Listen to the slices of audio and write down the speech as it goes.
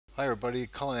Hi everybody,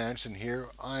 Colin Anderson here.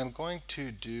 I'm going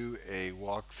to do a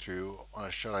walkthrough on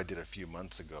a shot I did a few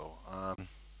months ago.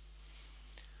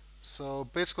 So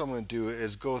basically what I'm going to do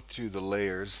is go through the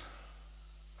layers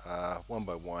one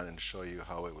by one and show you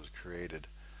how it was created.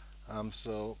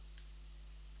 So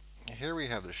here we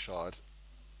have the shot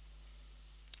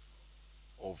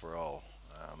overall.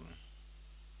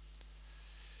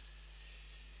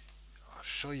 I'll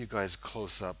show you guys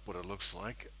close up what it looks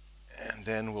like, and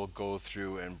then we'll go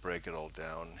through and break it all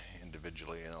down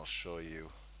individually, and I'll show you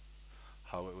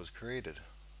how it was created.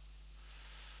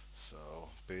 So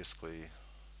basically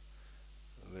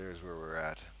there's where we're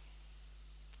at.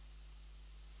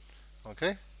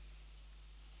 Okay,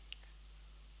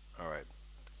 alright.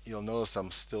 You'll notice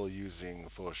I'm still using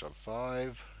Photoshop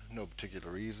 5. No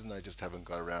particular reason, I just haven't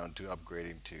got around to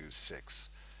upgrading to 6.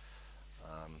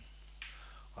 Um,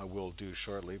 I will do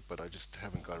shortly, but I just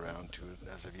haven't got around to it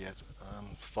as of yet.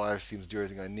 5 seems to do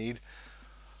everything I need,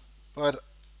 but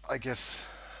I guess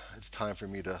it's time for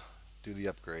me to do the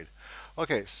upgrade.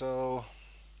 Okay, so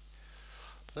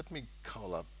let me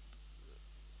call up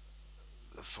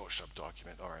the Photoshop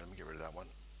document. Alright, let me get rid of that one.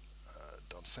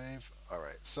 Don't save.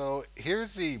 Alright, so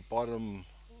here's the bottom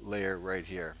layer right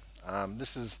here.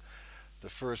 This is the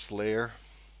first layer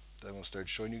that I'm going to start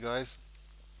showing you guys.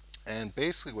 And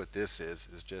basically what this is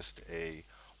just a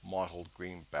mottled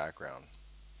green background.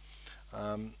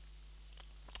 Um,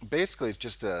 Basically it's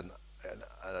just a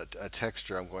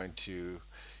texture I'm going to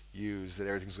use that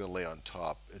everything's going to lay on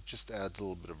top. It just adds a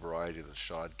little bit of variety to the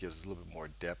shot, gives a little bit more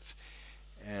depth.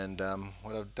 And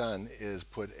what I've done is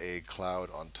put a cloud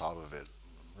on top of it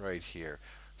right here.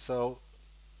 So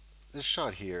this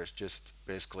shot here is just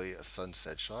basically a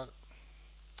sunset shot,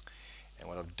 and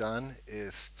what I've done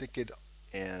is stick it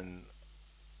in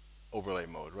overlay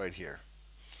mode right here.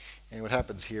 And what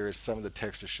happens here is some of the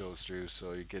texture shows through,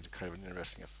 so you get kind of an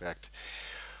interesting effect.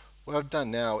 What I've done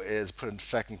now is put a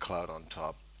second cloud on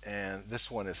top, and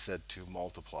this one is set to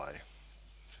multiply.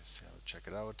 So check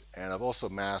it out. And I've also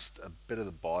masked a bit of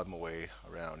the bottom away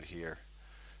around here,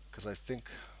 because I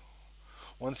think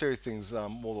once everything's all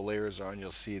the layers are on,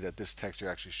 you'll see that this texture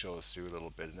actually shows through a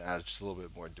little bit and adds just a little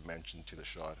bit more dimension to the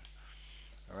shot.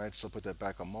 Alright, so I'll put that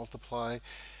back on multiply.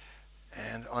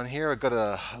 And on here I've got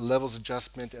a levels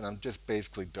adjustment, and I'm just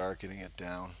basically darkening it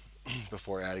down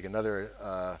before adding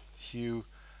another hue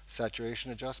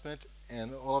saturation adjustment.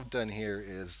 And all I've done here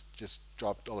is just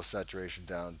dropped all the saturation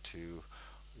down to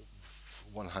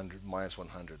 100, minus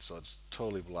 100, so it's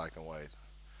totally black and white.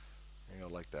 You know,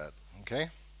 like that. Okay,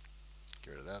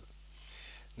 get rid of that.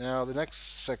 Now the next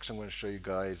section I'm going to show you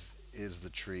guys is the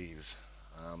trees.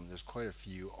 There's quite a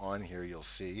few on here, you'll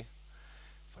see.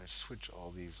 If I switch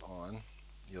all these on,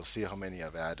 you'll see how many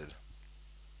I've added.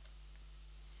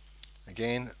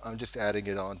 Again, I'm just adding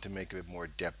it on to make a bit more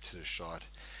depth to the shot.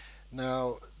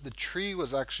 Now, the tree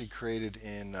was actually created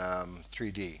in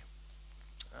 3D.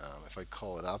 If I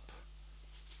call it up,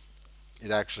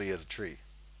 it actually is a tree.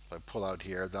 If I pull out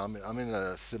here, I'm in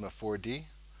a Cinema 4D.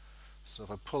 So if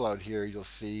I pull out here, you'll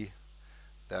see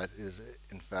that is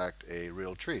in fact a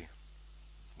real tree.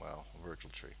 Well, a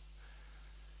virtual tree.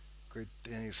 Great,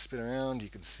 and you spin around, you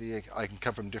can see I can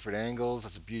come from different angles.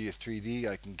 That's the beauty of 3D.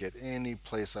 I can get any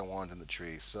place I want in the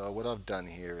tree. So what I've done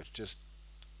here is just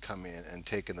come in and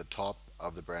taken the top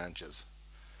of the branches.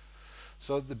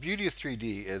 So the beauty of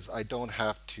 3D is I don't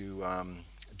have to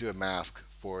do a mask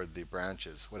for the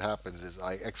branches. What happens is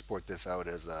I export this out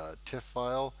as a TIFF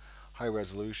file, high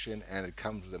resolution, and it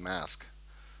comes with a mask.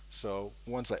 So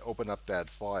once I open up that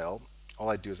file, all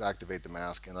I do is activate the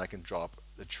mask, and I can drop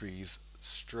the trees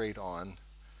straight on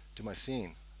to my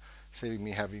scene, saving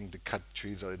me having to cut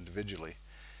trees out individually.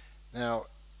 Now,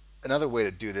 another way to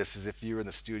do this is if you were in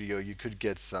the studio, you could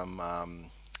get some,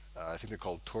 I think they're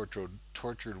called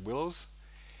tortured willows.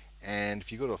 And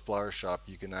if you go to a flower shop,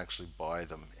 you can actually buy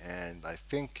them. And I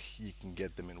think you can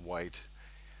get them in white,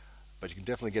 but you can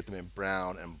definitely get them in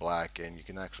brown and black, and you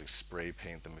can actually spray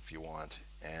paint them if you want.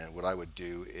 And what I would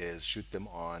do is shoot them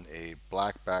on a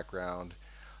black background,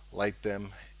 light them,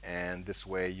 and this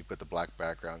way you've got the black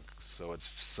background, so it's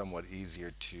somewhat easier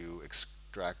to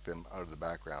extract them out of the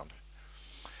background.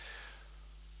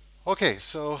 Okay,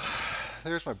 so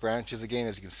there's my branches. Again,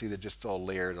 as you can see, they're just all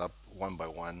layered up one by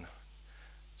one,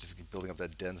 just keep building up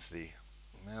that density.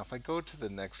 Now if I go to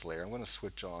the next layer, I'm going to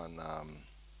switch on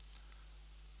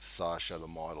Sasha the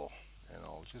model, and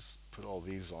I'll just put all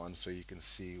these on so you can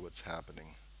see what's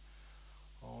happening.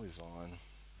 All these on,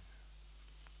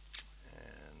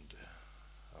 and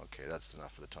okay, that's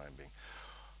enough for the time being.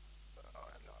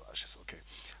 No, that's just okay.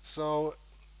 So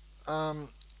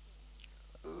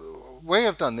way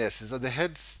I've done this is that the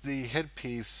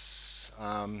headpiece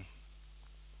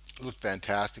looked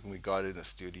fantastic when we got it in the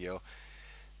studio.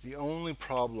 The only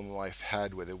problem I've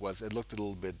had with it was it looked a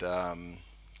little bit, I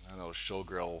don't know,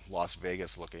 showgirl Las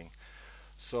Vegas looking.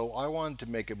 So I wanted to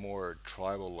make it more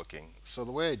tribal looking. So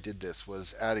the way I did this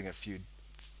was adding a few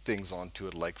things onto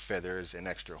it, like feathers and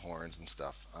extra horns and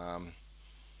stuff.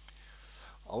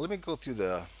 Let me go through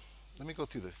the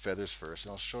feathers first,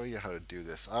 and I'll show you how to do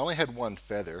this. I only had one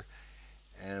feather,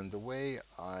 and the way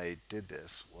I did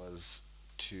this was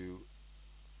to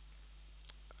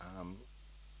um,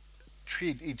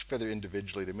 treat each feather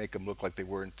individually to make them look like they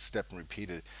weren't step and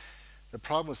repeated. The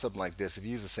problem with something like this, if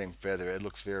you use the same feather, it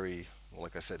looks very,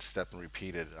 like I said, step and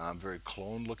repeated, very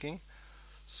clone looking.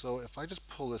 So if I just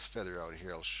pull this feather out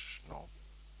here, no,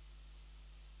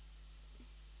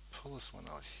 pull this one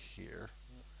out here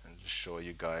and just show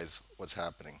you guys what's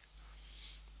happening.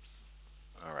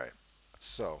 All right,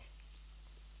 so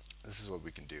this is what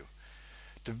we can do.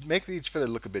 To make each feather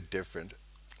look a bit different,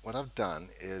 what I've done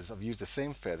is I've used the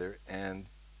same feather and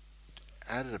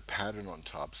added a pattern on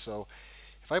top. So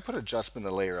if I put adjustment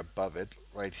a layer above it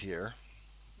right here,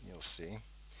 you'll see,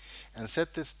 and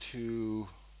set this to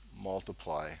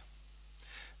multiply.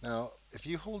 Now, if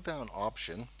you hold down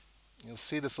Option, you'll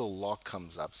see this little lock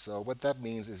comes up. So what that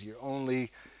means is you're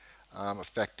only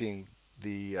affecting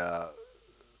the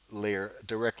layer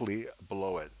directly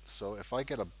below it. So if I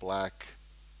get a black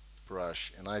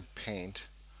brush and I paint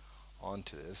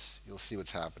onto this, you'll see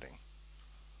what's happening.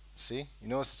 See? You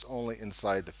notice it's only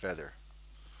inside the feather.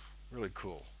 Really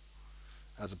cool.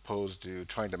 As opposed to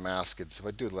trying to mask it. So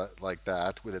if I do it like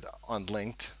that with it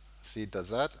unlinked, see it does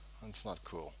that? It's not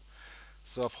cool.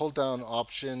 So if I hold down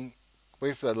Option,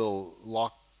 wait for that little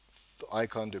lock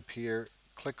icon to appear,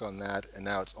 click on that, and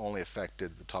now it's only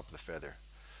affected the top of the feather.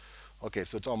 Okay,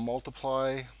 so it's on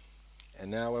multiply, and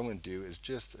now what I'm going to do is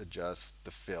just adjust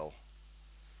the fill.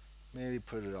 Maybe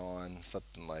put it on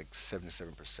something like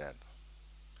 77%.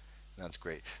 That's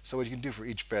great. So what you can do for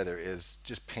each feather is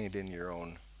just paint in your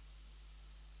own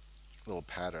little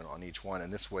pattern on each one,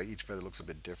 and this way each feather looks a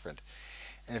bit different.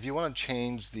 And if you want to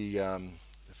change the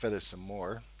feathers some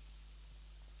more,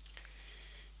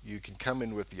 you can come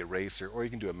in with the eraser, or you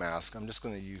can do a mask. I'm just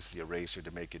going to use the eraser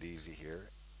to make it easy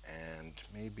here, and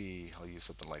maybe I'll use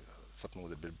something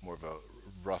with a bit more of a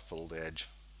ruffled edge,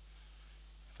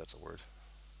 if that's a word.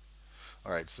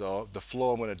 All right, so the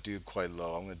flow I'm going to do quite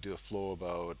low. I'm going to do a flow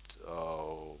about, I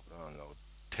don't know,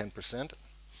 10%.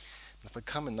 If I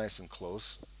come in nice and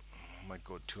close, I might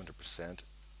go 200%. And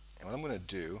what I'm going to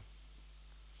do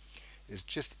is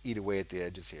just eat away at the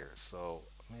edges here. So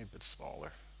maybe a bit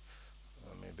smaller,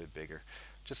 maybe a bit bigger,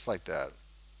 just like that.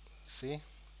 See?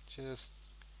 Just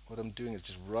what I'm doing is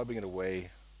just rubbing it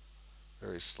away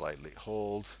very slightly.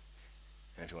 Hold,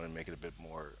 and if you want to make it a bit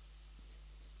more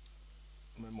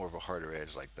of a harder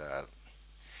edge like that.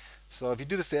 So if you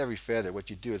do this to every feather, what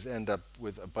you do is end up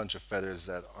with a bunch of feathers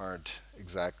that aren't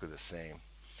exactly the same.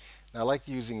 Now I like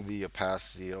using the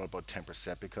opacity at about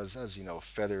 10% because, as you know,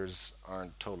 feathers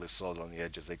aren't totally solid on the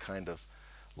edges. They kind of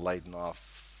lighten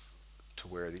off to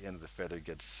where the end of the feather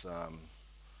gets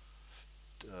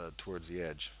towards the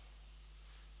edge.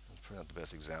 That's probably not the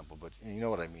best example, but you know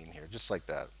what I mean here. Just like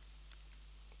that.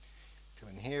 Come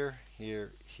in here,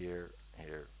 here, here,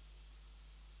 here,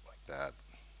 like that,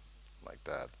 like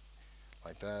that,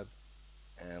 like that,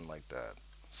 and like that.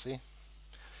 See?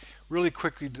 Really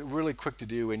quick to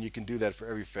do, and you can do that for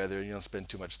every feather. You don't spend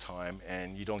too much time,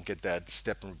 and you don't get that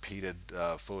step and repeated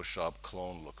Photoshop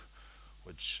clone look,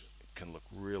 which can look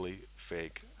really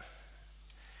fake.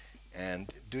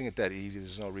 And doing it that easy,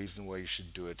 there's no reason why you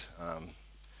should do it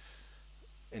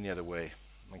any other way.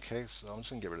 Okay, so I'm just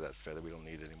gonna get rid of that feather. We don't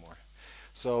need it anymore.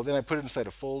 So then I put it inside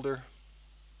a folder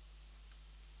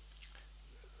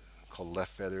called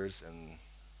left feathers, and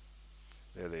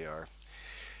there they are.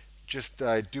 Just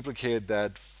duplicated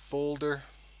that folder,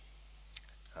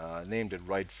 named it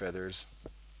right feathers,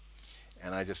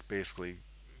 and I just basically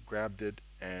grabbed it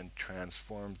and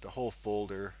transformed the whole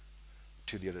folder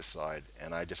to the other side,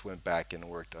 and I just went back and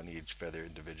worked on each feather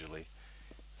individually.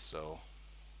 So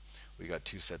we got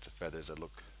two sets of feathers that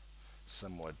look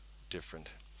somewhat different.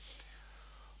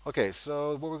 Okay,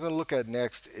 so what we're going to look at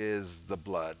next is the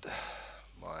blood,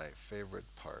 my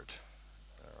favorite part.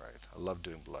 All right, I love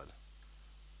doing blood.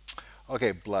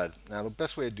 Okay, blood. Now the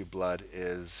best way to do blood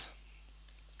is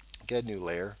get a new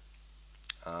layer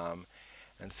and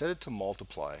set it to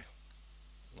multiply,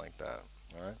 like that.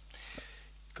 All right.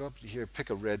 Go up here, pick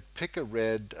a red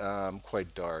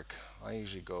quite dark. I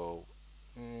usually go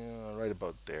right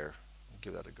about there.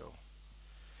 Give that a go.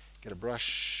 Get a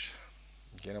brush,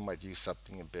 Again, I might use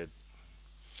something a bit.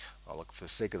 I'll look for the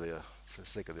sake of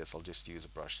this. I'll just use a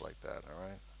brush like that. All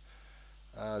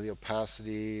right. The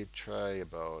opacity, try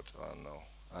about, I don't know,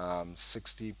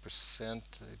 60%.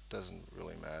 It doesn't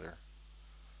really matter.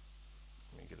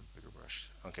 Let me get a bigger brush.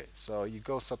 Okay, so you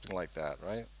go something like that,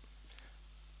 right?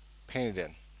 Paint it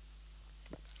in.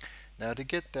 Now to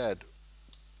get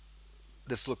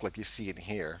this look like you see it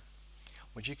here,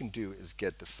 what you can do is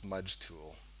get the smudge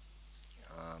tool.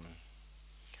 Um,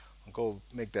 I'll go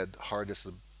make that hardness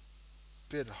a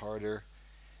bit harder,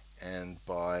 and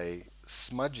by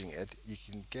smudging it, you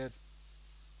can get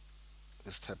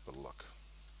this type of look.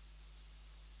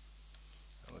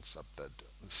 Now let's up that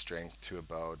strength to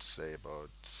about, say, about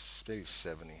maybe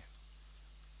 70.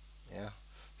 Yeah.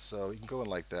 So you can go in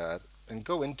like that, and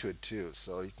go into it too.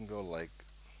 So you can go like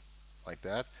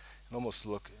that, and almost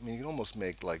look. I mean, you can almost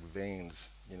make like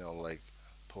veins. Like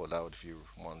pull it out if you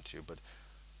want to, but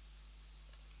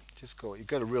just go. You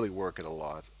got to really work it a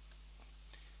lot,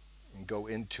 and go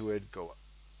into it. Go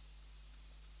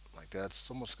like that. It's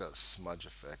almost got a smudge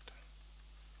effect.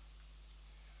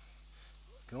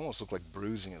 It can almost look like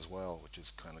bruising as well, which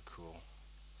is kind of cool.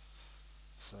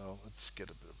 So let's get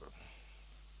a bit of a,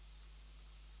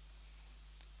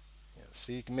 yeah.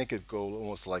 See, you can make it go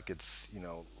almost like it's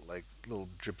like little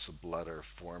drips of blood are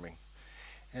forming.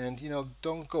 And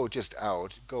don't go just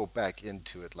out, go back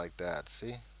into it like that.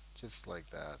 See, just like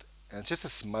that. And just a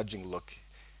smudging look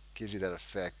gives you that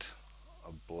effect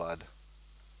of blood.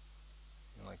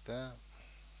 Like that.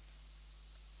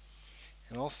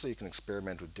 And also you can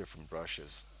experiment with different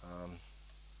brushes.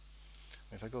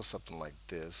 If I go something like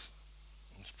this,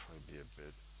 it's probably be a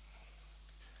bit,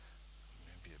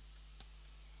 maybe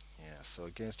yeah. So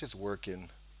again, it's just working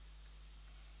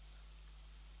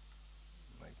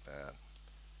like that.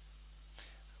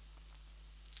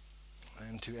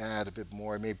 And to add a bit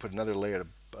more, I may put another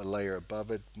layer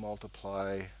above it,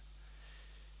 multiply,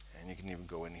 and you can even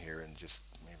go in here and just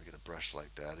maybe get a brush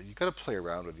like that. You got to play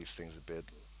around with these things a bit.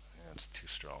 Yeah, it's too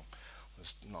strong.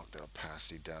 Let's knock that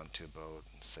opacity down to about,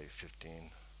 say,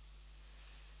 15.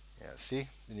 Yeah, see?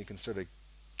 Then you can sort of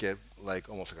get like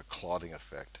almost like a clotting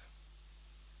effect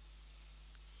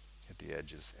at the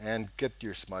edges. And get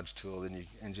your smudge tool,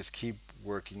 and just keep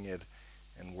working it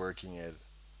and working it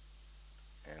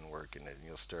and working it, and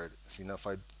you'll start. See, now if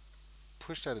I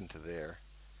push that into there,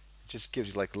 it just gives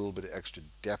you like a little bit of extra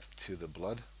depth to the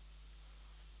blood.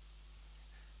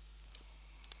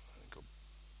 Go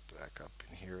back up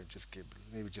in here and just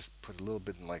maybe just put a little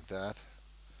bit in like that.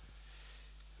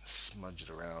 Smudge it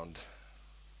around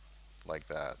like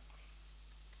that.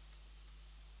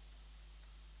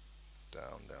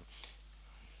 Down, down.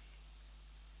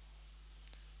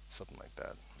 Something like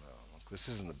that. This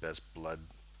isn't the best blood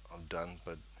I've done,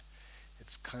 but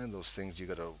it's kind of those things you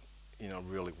got to,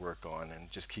 really work on and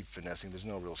just keep finessing. There's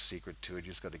no real secret to it.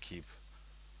 You just got to keep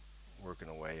working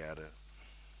away at it.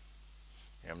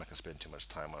 Yeah, I'm not going to spend too much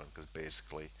time on it because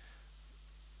basically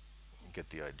you get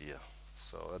the idea.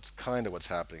 So that's kind of what's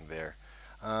happening there.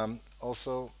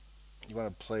 Also, you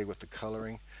want to play with the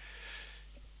coloring.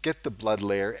 Get the blood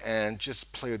layer and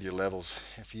just play with your levels.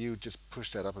 If you just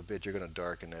push that up a bit, you're going to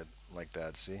darken it like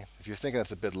that. See? If you're thinking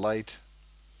it's a bit light,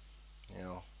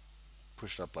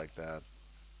 push it up like that.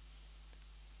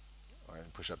 All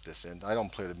right, push up this end. I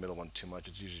don't play the middle one too much.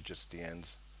 It's usually just the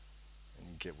ends, and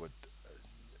you get what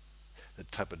the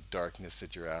type of darkness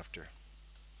that you're after.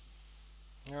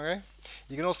 All right.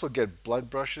 You can also get blood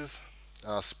brushes,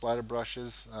 splatter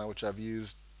brushes, which I've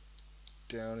used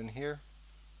down in here.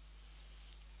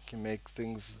 Can make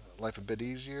things life a bit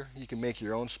easier. You can make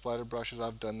your own splatter brushes.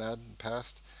 I've done that in the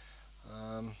past.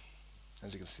 Um,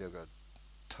 as you can see, I've got a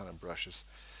ton of brushes.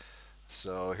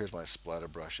 So here's my splatter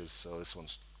brushes. So this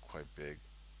one's quite big,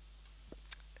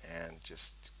 and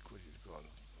just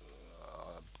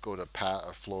go to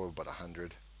a floor of about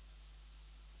 100.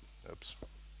 Oops,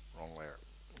 wrong layer.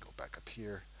 Go back up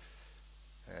here,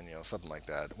 and something like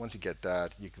that. Once you get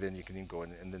that, then you can even go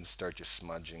in and then start your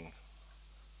smudging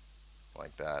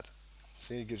like that.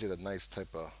 See, it gives you that nice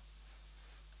type of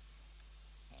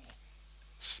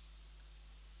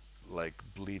like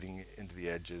bleeding into the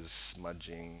edges,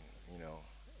 smudging,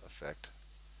 effect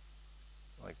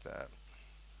like that.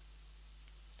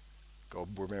 Go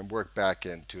work back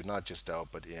into, not just out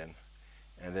but in,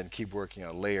 and then keep working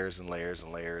on layers and layers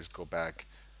and layers. Go back,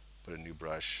 put a new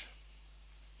brush,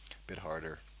 a bit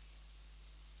harder,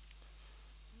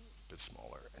 a bit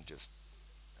smaller, and just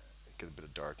get a bit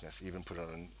of darkness. Even put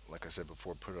on, like I said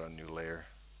before, put on a new layer.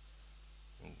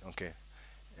 Okay,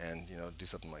 and do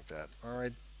something like that. All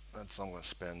right, that's all I'm going to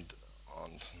spend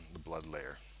on the blood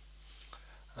layer.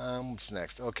 What's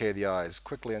next? Okay, the eyes.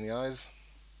 Quickly on the eyes.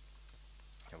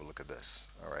 Have a look at this.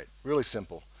 All right, really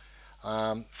simple.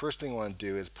 First thing I want to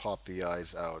do is pop the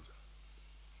eyes out.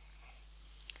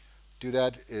 Do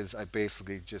that is I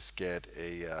basically just get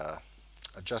a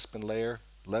adjustment layer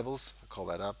levels. I call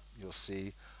that up. You'll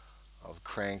see I've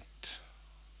cranked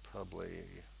probably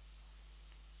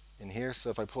in here. So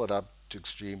if I pull it up to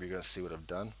extreme, you're going to see what I've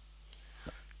done.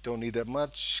 Don't need that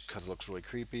much because it looks really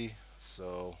creepy.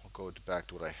 So I'll go back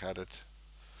to what I had it.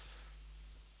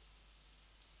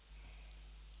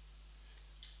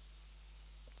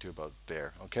 To about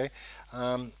there. Okay.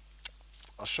 Um,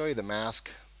 I'll show you the mask.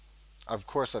 Of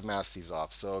course, I've masked these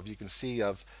off. So if you can see,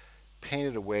 I've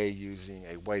painted away using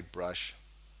a white brush,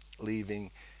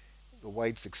 leaving the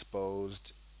whites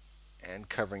exposed and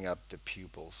covering up the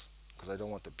pupils because I don't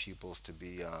want the pupils to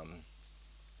be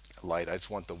light. I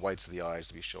just want the whites of the eyes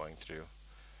to be showing through.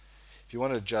 If you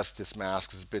want to adjust this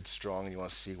mask, it's a bit strong and you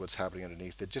want to see what's happening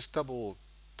underneath it, just double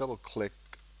click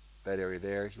that area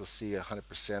there. You'll see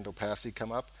 100% opacity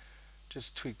come up.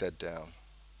 Just tweak that down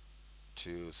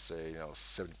to say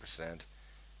 70%,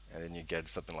 and then you get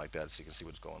something like that so you can see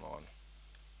what's going on.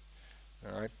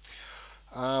 All right.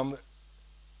 Um,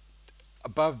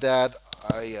 Above that,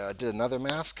 I did another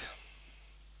mask,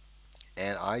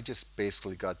 and I just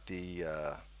basically got the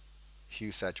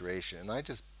hue saturation, and I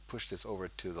just push this over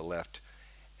to the left,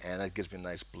 and that gives me a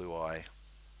nice blue eye.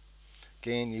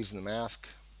 Again, using the mask,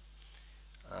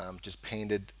 just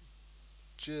painted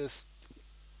just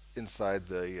inside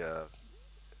the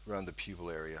around the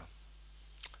pupil area.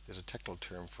 There's a technical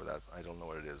term for that. I don't know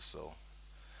what it is, so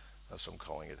that's what I'm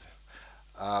calling it.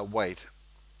 White.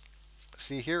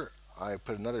 See here, I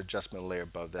put another adjustment layer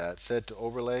above that, set to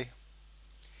overlay,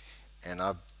 and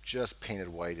I've just painted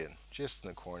white in, just in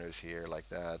the corners here like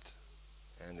that,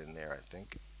 and in there I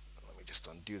think. Let me just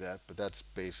undo that, but that's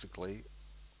basically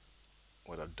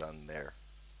what I've done there.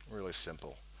 Really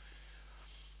simple.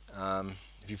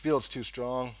 If you feel it's too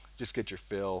strong, just get your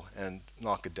fill and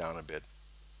knock it down a bit.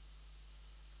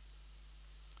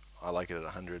 I like it at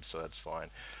 100, so that's fine.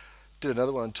 Did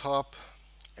another one on top,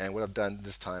 and what I've done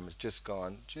this time is just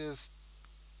gone just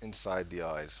inside the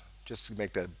eyes, just to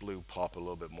make that blue pop a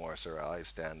little bit more so our eyes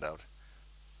stand out.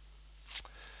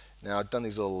 Now I've done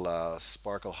these little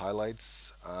sparkle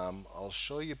highlights. I'll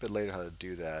show you a bit later how to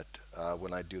do that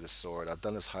when I do the sword. I've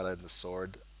done this highlight in the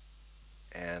sword,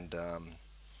 and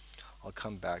I'll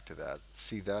come back to that.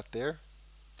 See that there?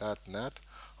 That and that.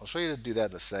 I'll show you how to do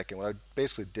that in a second. What I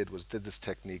basically did was did this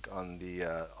technique on the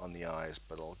eyes,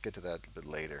 but I'll get to that a bit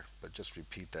later. But just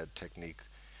repeat that technique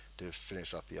to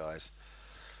finish off the eyes.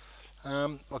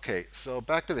 Okay, so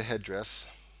back to the headdress,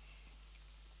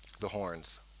 the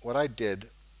horns. What I did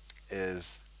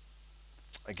is,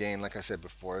 again, like I said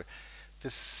before,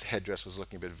 this headdress was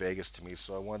looking a bit Vegas to me,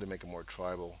 so I wanted to make it more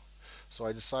tribal. So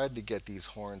I decided to get these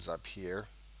horns up here,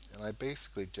 and I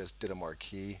basically just did a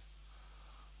marquee.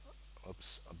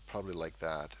 Oops, probably like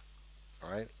that.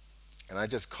 All right, and I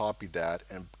just copied that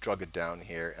and drug it down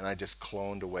here, and I just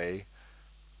cloned away,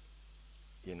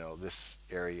 this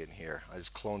area in here. I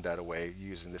just cloned that away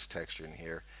using this texture in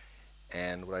here.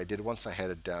 And what I did once I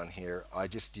had it down here, I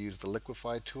just used the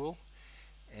liquify tool,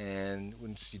 and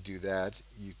once you do that,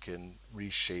 you can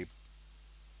reshape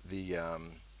the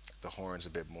horns a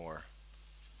bit more.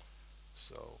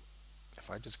 So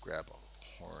if I just grab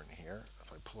a horn here,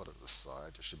 if I pull it to the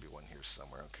side, there should be one here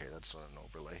somewhere. Okay, that's on an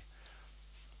overlay.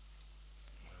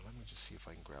 Let me just see if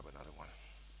I can grab another one.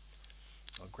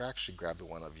 I'll actually grab the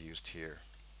one I've used here.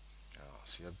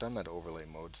 See, I've done that overlay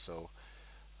mode, so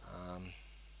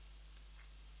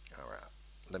all right,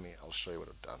 I'll show you what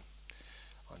I've done.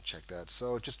 Uncheck that.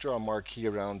 So just draw a marquee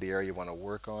around the area you want to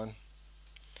work on.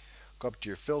 Go up to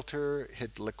your filter,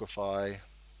 hit liquify,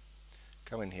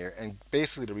 come in here, and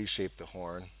basically to reshape the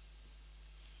horn,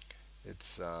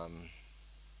 it's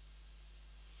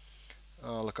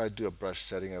look, I do a brush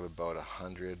setting of about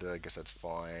 100. I guess that's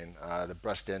fine. The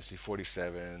brush density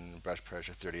 47, brush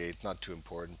pressure 38. Not too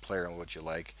important. Play around with what you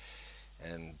like,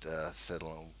 and settle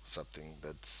on something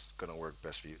that's going to work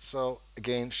best for you. So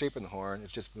again, shaping the horn,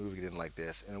 it's just moving it in like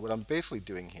this. And what I'm basically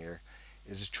doing here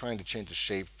is just trying to change the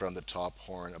shape from the top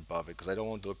horn above it, because I don't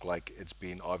want it to look like it's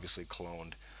being obviously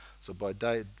cloned. So by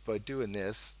doing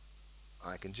this,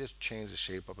 I can just change the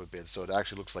shape up a bit so it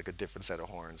actually looks like a different set of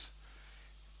horns.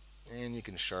 And you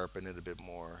can sharpen it a bit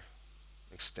more,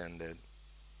 extend it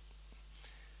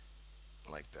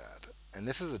like that. And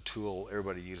this is a tool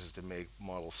everybody uses to make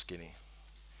models skinny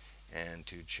and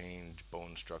to change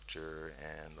bone structure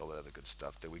and all that other good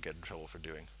stuff that we get in trouble for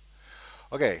doing.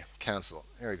 Okay, cancel.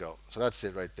 There we go. So that's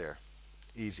it right there.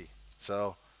 Easy.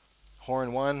 So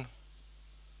horn 1,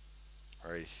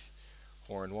 All right,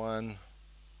 horn one.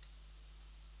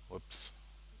 Whoops.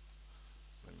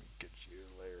 Let me get you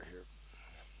a layer here.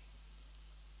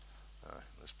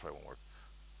 This probably won't work.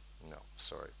 No,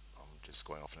 sorry. I'm just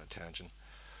going off on a tangent.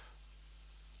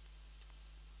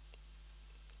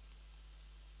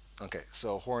 Okay,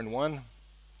 so horn one.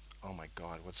 Oh my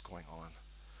God, what's going on?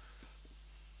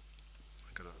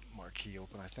 I got a marquee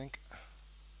open, I think.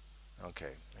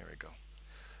 Okay, there we go.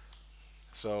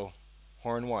 So,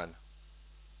 horn one,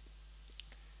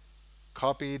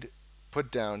 copied,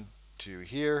 put down to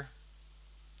here,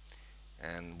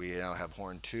 and we now have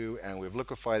horn two, and we've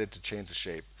liquefied it to change the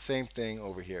shape. Same thing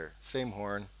over here. Same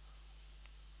horn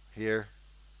here.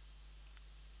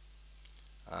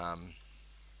 Um,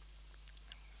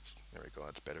 there we go,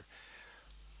 that's better.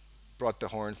 Brought the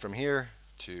horn from here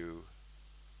to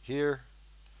here,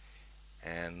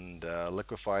 and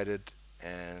liquefied it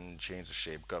and changed the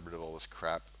shape. Got rid of all this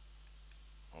crap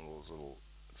on those little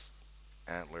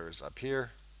antlers up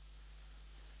here,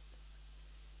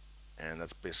 and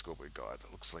that's basically what we got.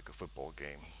 It looks like a football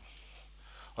game.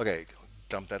 Okay,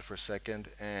 dump that for a second.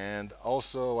 And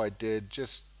also I did,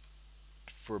 just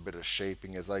for a bit of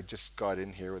shaping, is I just got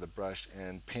in here with a brush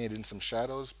and painted in some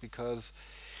shadows, because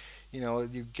you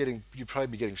probably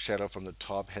be getting shadow from the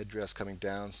top headdress coming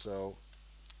down. So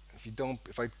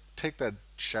if I take that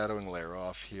shadowing layer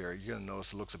off here, you're gonna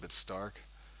notice it looks a bit stark.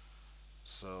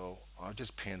 So I'll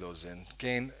just paint those in.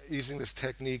 Again, using this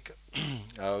technique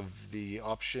of the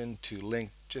option to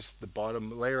link just the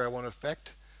bottom layer I want to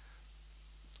affect.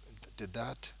 Did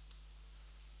that.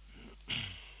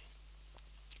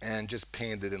 And just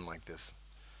painted it in like this.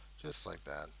 Just like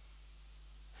that.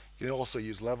 You can also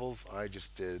use levels. I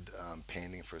just did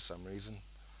painting for some reason.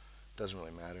 Doesn't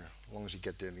really matter, as long as you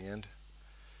get there in the end.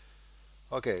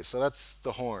 Okay, so that's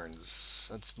the horns.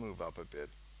 Let's move up a bit.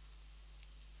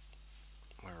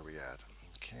 Where are we at?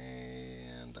 Okay,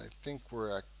 and I think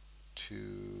we're at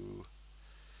two.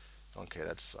 Okay,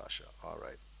 that's Sasha. All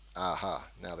right. Aha,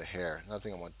 now the hair. Another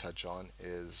thing I want to touch on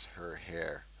is her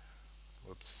hair.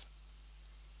 Whoops.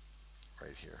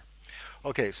 Right here.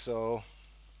 Okay, so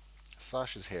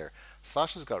Sasha's hair.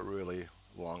 Sasha's got really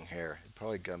long hair. It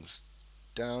probably comes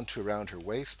down to around her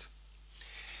waist.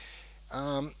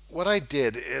 What I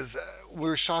did is,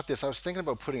 we shot this. I was thinking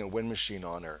about putting a wind machine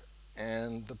on her,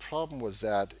 and the problem was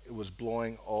that it was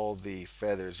blowing all the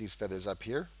feathers, these feathers up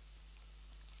here,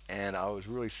 and I was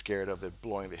really scared of it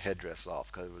blowing the headdress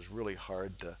off, because it was really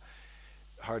hard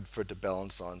for it to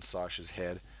balance on Sasha's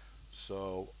head.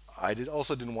 So I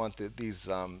also didn't want these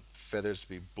feathers to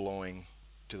be blowing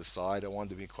to the side. I wanted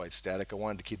to be quite static. I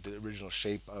wanted to keep the original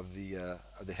shape of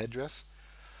the headdress.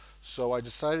 So I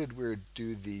decided we would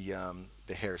do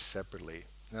the hair separately.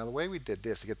 Now the way we did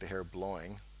this to get the hair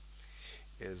blowing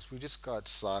is we just got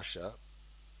Sasha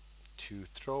to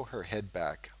throw her head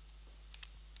back,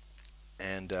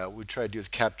 and we try to do is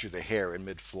capture the hair in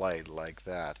mid-flight like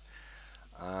that.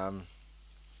 Um,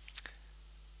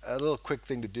 a little quick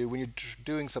thing to do when you're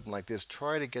doing something like this: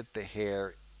 try to get the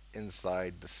hair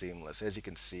inside the seamless. As you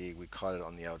can see, we caught it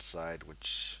on the outside,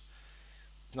 which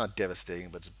is not devastating,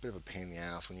 but it's a bit of a pain in the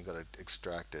ass when you got to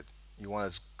extract it. You want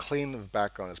as clean of a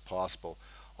background as possible.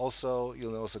 Also,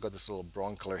 you'll notice I've got this little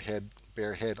bronze color head,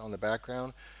 bear head on the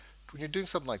background. When you're doing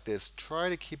something like this, try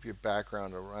to keep your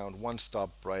background around one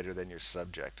stop brighter than your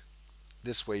subject.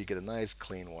 This way you get a nice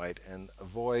clean white, and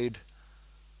avoid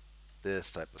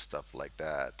this type of stuff like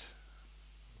that.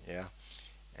 Yeah,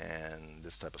 and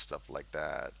this type of stuff like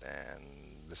that,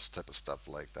 and this type of stuff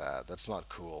like that. That's not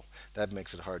cool. That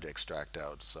makes it hard to extract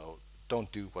out. So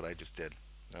don't do what I just did.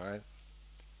 All right.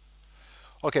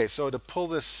 Okay, so to pull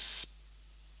this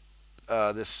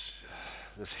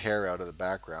hair out of the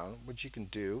background, what you can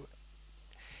do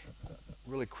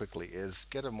really quickly is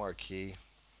get a marquee,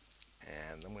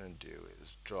 and I'm going to do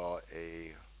is draw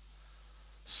a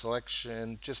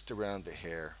selection just around the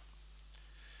hair.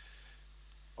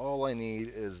 All I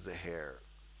need is the hair.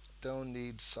 Don't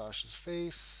need Sasha's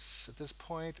face at this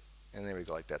point. And there we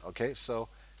go, like that. Okay, so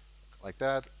like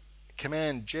that.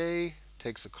 Command J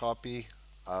takes a copy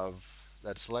of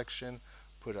that selection,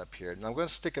 put it up here. Now I'm going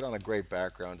to stick it on a gray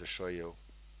background to show you,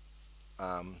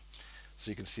 so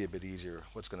you can see a bit easier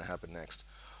what's going to happen next.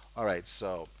 All right,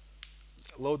 so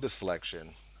load the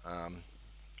selection.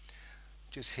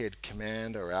 Just hit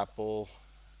Command or Apple,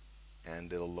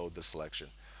 and it'll load the selection.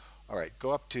 All right, go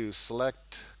up to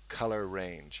Select Color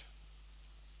Range.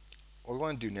 What we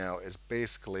want to do now is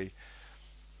basically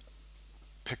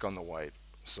pick on the white.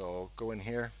 So go in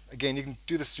here. Again, you can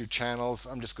do this through channels.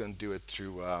 I'm just going to do it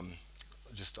through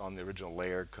just on the original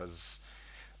layer, because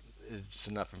it's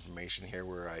enough information here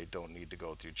where I don't need to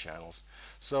go through channels.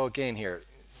 So again here,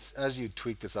 as you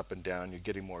tweak this up and down, you're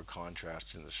getting more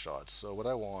contrast in the shots. So what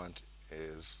I want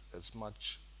is as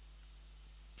much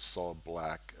solid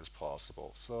black as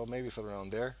possible. So maybe something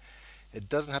around there. It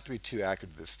doesn't have to be too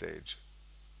accurate at this stage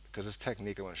because this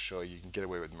technique I want to show you, you can get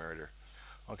away with murder.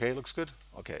 Okay, looks good?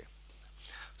 Okay.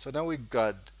 So now we've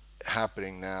got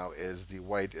happening now is the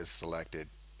white is selected.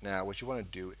 Now what you want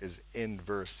to do is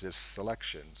inverse this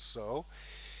selection. So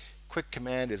quick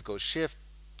command is go shift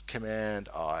command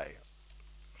I.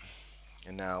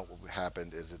 And now what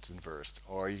happened is it's inversed.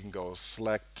 Or you can go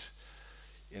select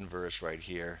inverse right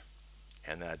here,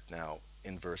 and that now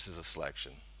inverses a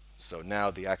selection. So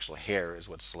now the actual hair is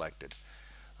what's selected.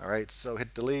 All right, so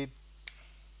hit delete.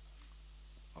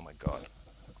 Oh my God,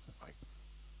 I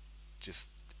just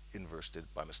inversed it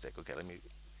by mistake. Okay, let me,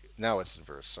 now it's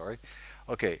inversed, sorry.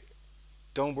 Okay,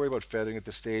 don't worry about feathering at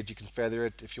this stage. You can feather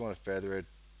it. If you want to feather it,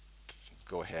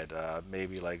 go ahead.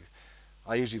 Maybe like,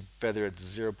 I usually feather it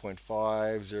 0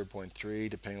 0.5, 0 0.3,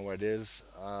 depending on what it is.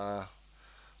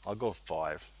 I'll go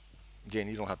 5. Again,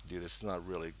 you don't have to do this. It's not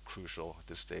really crucial at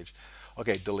this stage.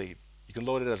 Okay, delete. You can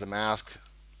load it as a mask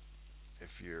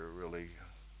if you're really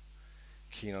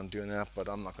keen on doing that, but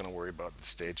I'm not going to worry about this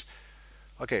stage.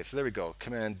 Okay, so there we go.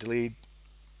 Command delete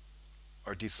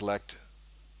or deselect.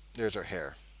 There's our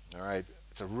hair. All right,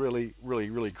 it's a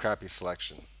really crappy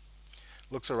selection.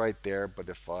 Looks all right there, but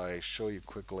if I show you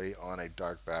quickly on a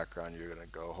dark background, you're going to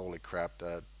go, holy crap,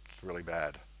 that's really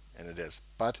bad. And it is.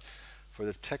 But for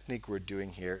the technique we're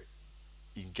doing here,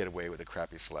 you can get away with a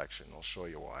crappy selection. I'll show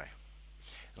you why.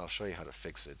 And I'll show you how to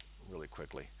fix it really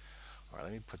quickly. All right,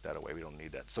 let me put that away. We don't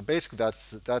need that. So basically,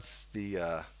 that's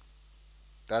the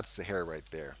hair right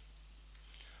there.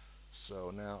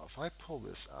 So now, if I pull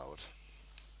this out,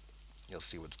 you'll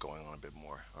see what's going on a bit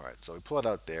more. All right, so we pull it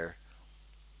out there.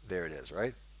 There it is,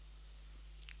 right?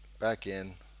 Back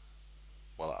in.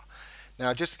 Voila.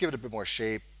 Now, just to give it a bit more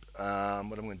shape, what I'm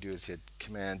going to do is hit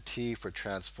Command T for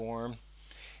transform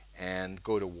and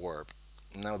go to warp.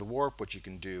 Now the warp, what you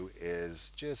can do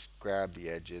is just grab the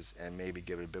edges and maybe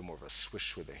give it a bit more of a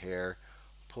swish with the hair,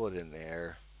 pull it in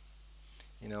there,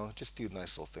 you know, just do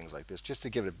nice little things like this just to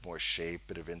give it more shape,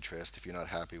 bit of interest if you're not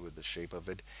happy with the shape of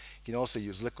it. You can also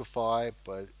use liquify,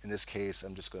 but in this case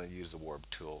I'm just going to use the warp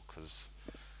tool because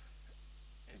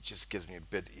it just gives me a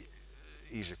bit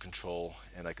easier control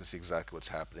and I can see exactly what's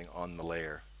happening on the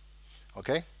layer.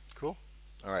 Okay, cool.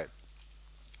 All right.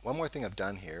 One more thing I've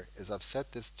done here is I've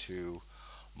set this to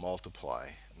multiply.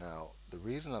 Now the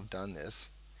reason I've done this,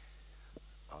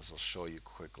 I'll show you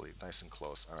quickly, nice and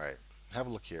close. All right, have a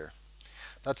look here.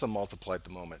 That's a multiply at the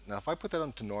moment. Now if I put that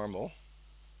onto normal,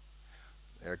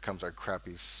 there comes our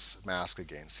crappy mask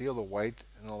again. See all the white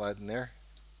and all that in there?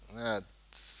 That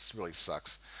really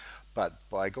sucks. But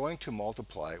by going to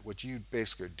multiply, what you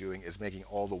basically are doing is making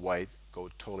all the white go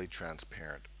totally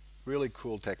transparent. Really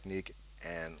cool technique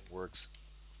and works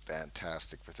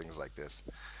fantastic for things like this.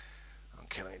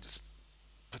 Okay, let me just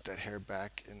put that hair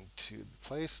back into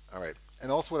place. All right,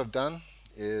 and also what I've done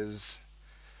is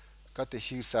got the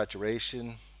hue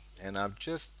saturation, and I've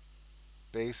just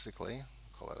basically,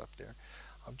 call that up there,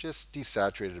 I've just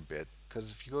desaturated a bit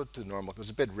because if you go to normal, it was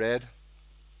a bit red.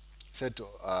 Said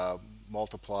to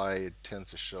multiply, it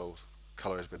tends to show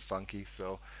color is a bit funky,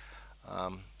 so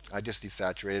I just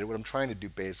desaturated. What I'm trying to do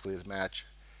basically is match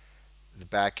the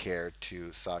back hair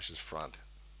to Sasha's front.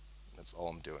 That's all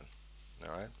I'm doing.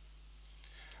 All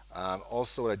right.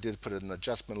 Also, what I did put an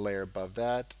adjustment layer above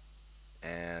that,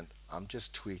 and I'm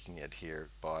just tweaking it here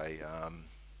by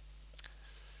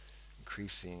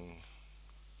increasing.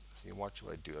 See, watch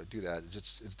what I do. I do that.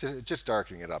 It's just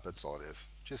darkening it up. That's all it is.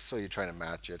 Just so you're trying to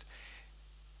match it.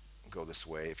 Go this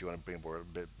way. If you want to bring more,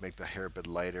 make the hair a bit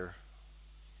lighter.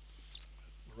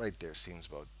 Right there seems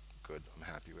about good. I'm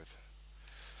happy with.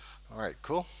 All right,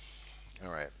 cool.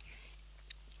 All right.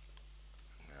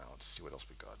 Now let's see what else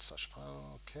we got. Sasha,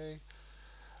 okay.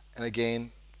 And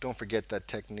again, don't forget that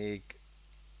technique.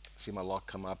 See my lock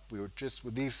come up. We were just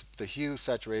with these, the hue,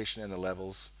 saturation, and the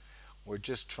levels. We're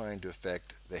just trying to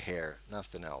affect the hair,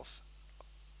 nothing else.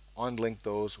 Unlink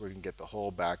those, we can get the whole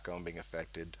background being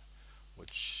affected,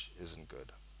 which isn't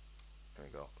good. There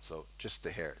we go. So just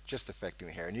the hair, just affecting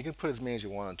the hair, and you can put as many as you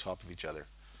want on top of each other.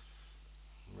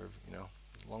 You know,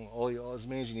 all as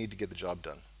many as you need to get the job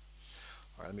done.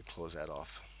 All right, let me close that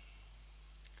off.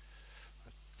 I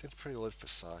think it's pretty lit for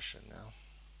Sasha now.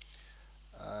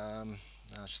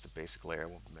 No, it's just a basic layer. I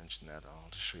won't mention that. I'll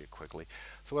just show you quickly.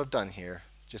 So what I've done here,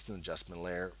 just an adjustment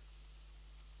layer.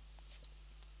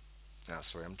 Now,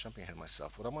 sorry, I'm jumping ahead of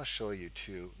myself. What I want to show you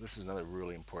too, this is another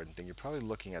really important thing. You're probably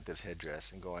looking at this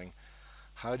headdress and going,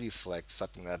 how do you select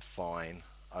something that fine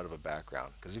out of a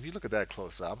background? Because if you look at that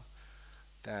close up,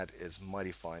 that is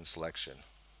mighty fine selection.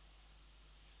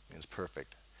 It's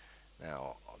perfect.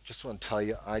 Now, I just want to tell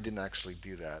you, I didn't actually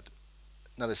do that.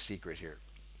 Another secret here.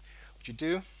 What you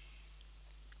do,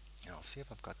 I'll see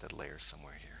if I've got that layer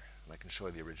somewhere here, and I can show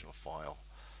you the original file.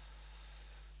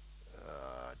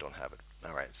 I don't have it.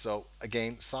 All right. So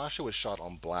again, Sasha was shot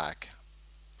on black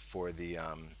for the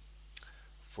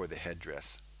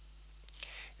headdress,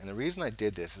 and the reason I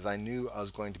did this is I knew I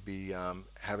was going to be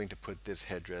having to put this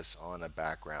headdress on a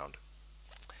background.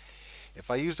 If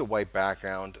I used a white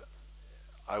background,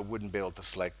 I wouldn't be able to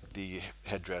select the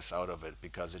headdress out of it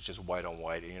because it's just white on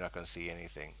white and you're not going to see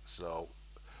anything. So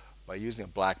by using a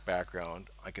black background,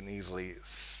 I can easily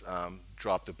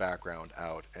drop the background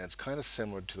out, and it's kind of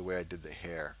similar to the way I did the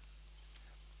hair.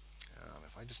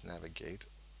 If I just navigate,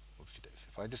 whoopsie days,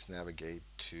 if I just navigate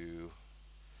to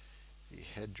the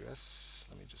headdress,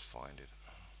 let me just find it.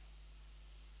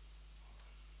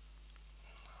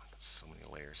 I've got so many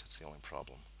layers, that's the only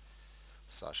problem.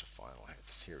 Sasha final,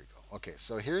 here we go. Okay,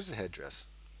 so here's the headdress.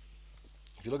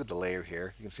 If you look at the layer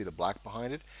here, you can see the black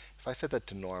behind it. If I set that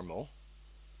to normal,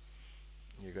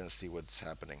 you're going to see what's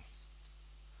happening.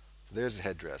 So there's the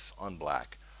headdress on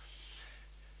black.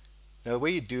 Now the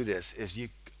way you do this is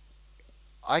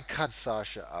I cut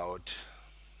Sasha out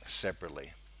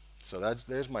separately. So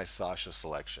there's my Sasha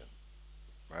selection,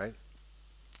 right?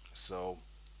 So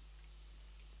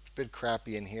it's a bit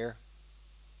crappy in here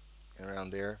and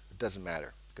around there. It doesn't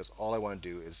matter because all I want to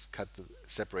do is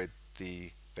separate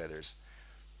the feathers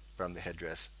from the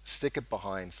headdress, stick it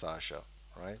behind Sasha,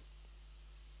 right?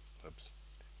 Oops.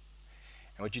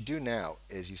 And what you do now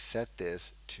is you set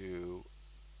this to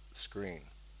screen.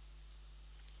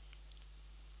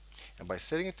 And by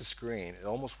setting it to screen, it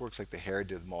almost works like the hair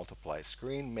did with multiply.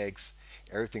 Screen makes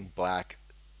everything black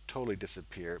totally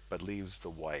disappear, but leaves the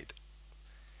white.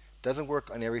 Doesn't work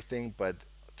on everything, but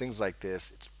things like this,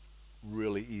 it's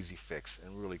really easy fix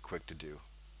and really quick to do.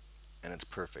 And it's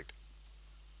perfect.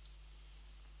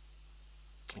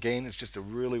 Again, it's just a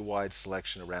really wide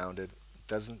selection around it.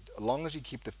 Doesn't, as long as you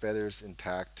keep the feathers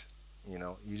intact, you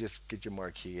just get your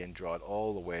marquee and draw it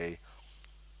all the way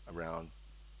around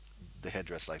the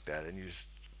headdress like that, and you just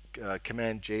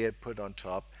Command J it, put it on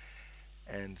top,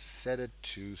 and set it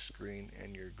to screen,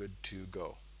 and you're good to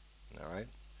go. All right,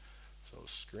 so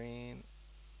screen,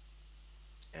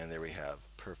 and there we have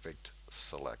perfect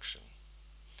selection.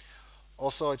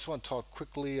 Also, I just want to talk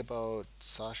quickly about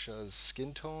Sasha's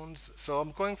skin tones. So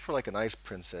I'm going for like a nice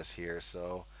princess here,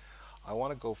 so I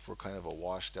want to go for kind of a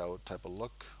washed out type of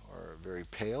look, or very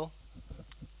pale.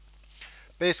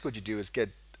 Basically what you do is get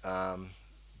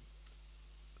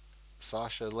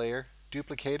Sasha layer,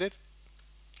 duplicate it,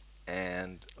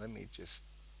 and let me just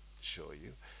show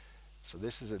you. So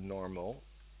this is a normal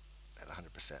at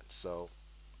 100%. So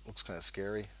looks kind of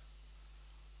scary,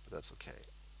 but that's okay.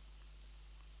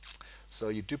 So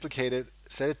you duplicate it,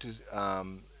 set it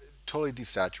to totally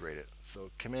desaturate it.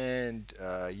 So Command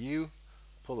U,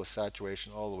 pull the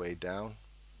saturation all the way down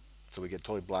so we get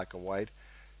totally black and white.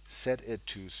 Set it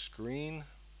to screen,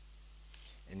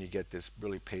 and you get this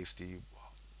really pasty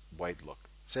white look.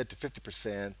 Set it to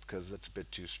 50% because that's a bit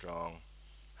too strong.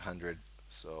 100,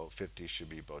 so 50 should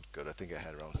be about good. I think I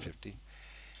had around 50.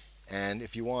 And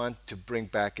if you want to bring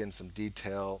back in some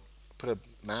detail, put a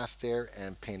mask there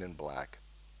and paint in black.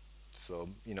 So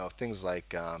things like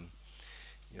the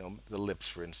lips,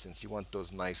 for instance, you want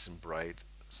those nice and bright.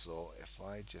 So if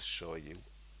I just show you,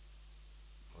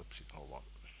 oops, hold on.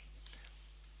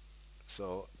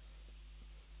 So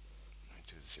let me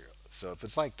do 0. So if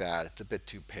it's like that, it's a bit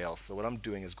too pale. So what I'm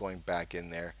doing is going back in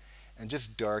there and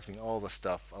just darkening all the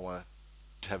stuff I want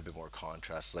to have a bit more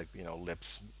contrast, like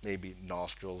lips, maybe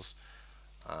nostrils,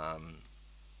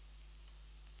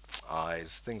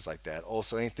 eyes, things like that.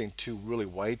 Also anything too really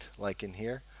white, like in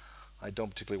here, I don't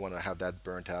particularly want to have that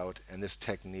burnt out, and this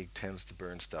technique tends to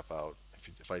burn stuff out.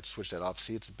 If I switch that off,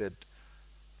 see, it's a bit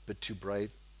too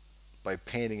bright. By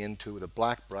painting into with a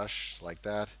black brush like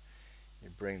that, you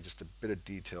bring just a bit of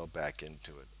detail back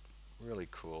into it. Really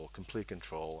cool, complete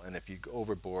control. And if you go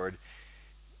overboard,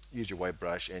 use your white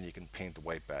brush and you can paint the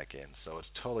white back in. So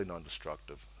it's totally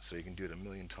non-destructive. So you can do it a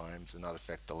million times and not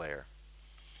affect the layer.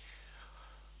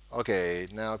 Okay,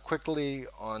 now quickly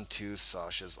onto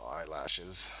Sasha's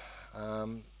eyelashes.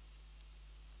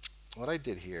 What I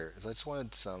did here is I just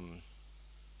wanted some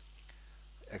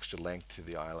extra length to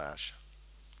the eyelash.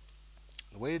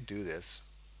 The way to do this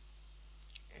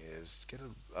is get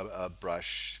a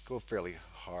brush, go fairly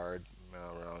hard,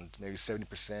 around maybe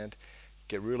 70%.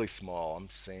 Get really small. I'm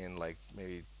saying like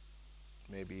maybe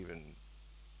even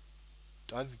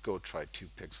I'd go try 2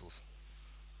 pixels.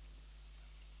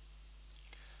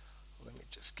 Let me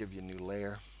just give you a new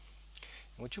layer.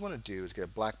 And what you want to do is get a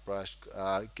black brush,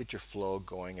 get your flow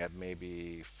going at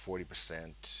maybe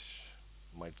 40%.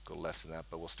 Might go less than that,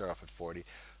 but we'll start off at 40.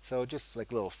 So just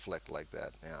like a little flick like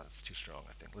that. Yeah, it's too strong,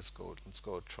 I think. Let's go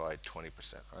try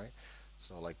 20%, all right?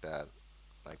 So like that,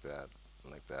 like that,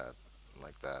 like that,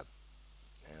 like that,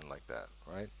 and like that,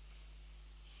 all right?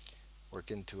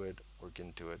 Work into it, work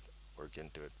into it, work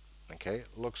into it. Okay,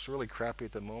 it looks really crappy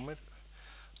at the moment.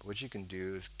 But what you can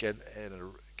do is get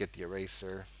the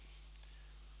eraser,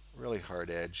 really hard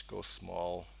edge, go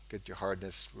small, get your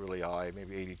hardness really high,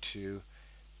 maybe 82,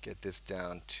 get this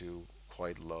down to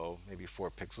quite low, maybe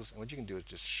 4 pixels. And what you can do is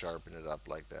just sharpen it up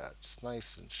like that, just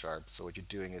nice and sharp. So what you're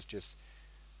doing is just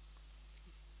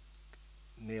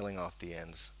nailing off the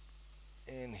ends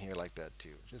in here like that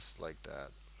too, just like that.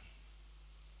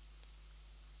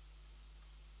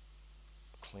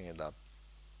 Clean it up,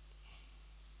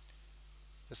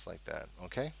 just like that.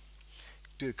 Okay.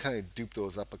 Do kind of dupe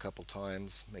those up a couple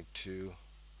times. Make two.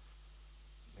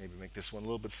 Maybe make this one a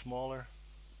little bit smaller,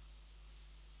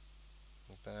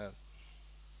 like that.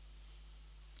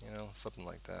 Something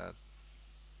like that.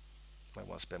 Might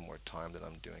want to spend more time than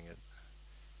I'm doing it.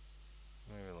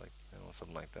 Maybe like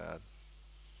something like that.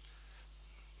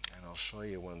 And I'll show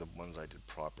you one of the ones I did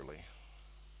properly.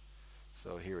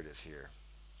 So here it is here.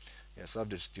 Yeah, so I've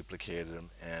just duplicated them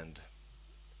and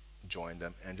joined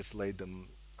them and just laid them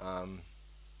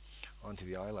onto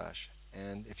the eyelash.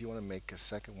 And if you want to make a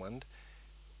second one,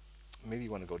 maybe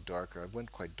you want to go darker. I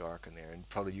went quite dark in there and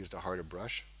probably used a harder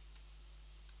brush.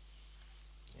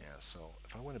 Yeah, so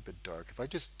if I went a bit dark, if I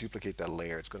just duplicate that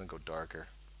layer, it's going to go darker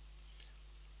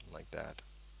like that.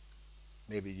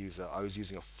 Maybe I was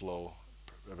using a flow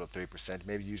about 30%.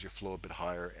 Maybe use your flow a bit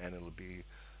higher and it'll be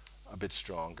a bit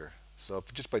stronger. So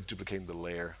just by duplicating the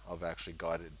layer, I've actually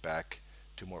got it back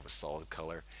to more of a solid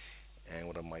color. And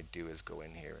what I might do is go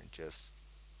in here and just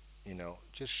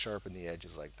sharpen the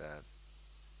edges like that.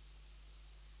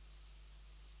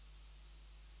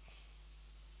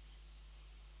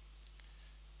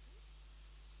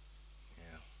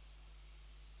 Yeah,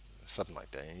 something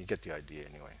like that. And you get the idea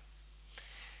anyway.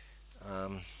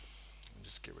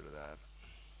 Just get rid of that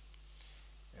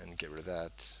and get rid of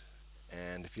that.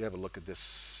 And if you have a look at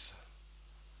this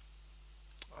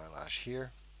eyelash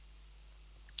here,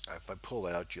 if I pull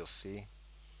that out, you'll see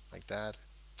like that.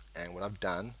 And what I've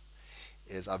done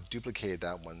is I've duplicated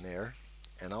that one there,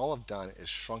 and all I've done is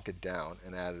shrunk it down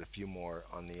and added a few more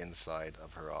on the inside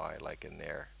of her eye, like in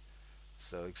there.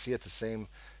 So you see it's the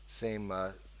same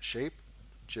shape,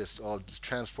 just I'll just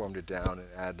transformed it down and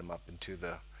add them up into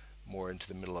the more into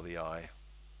the middle of the eye.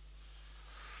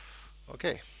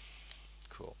 Okay,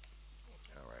 cool.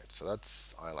 All right, so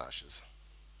that's eyelashes.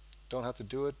 Don't have to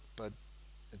do it, but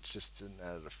it's just an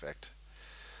added effect.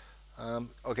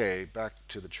 Okay, back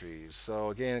to the trees. So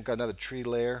again, got another tree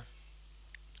layer.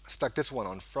 Stuck this one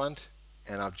on front,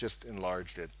 and I've just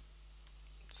enlarged it.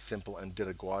 Simple, and did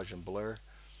a Gaussian blur,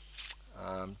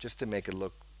 just to make it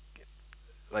look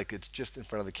like it's just in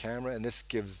front of the camera, and this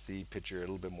gives the picture a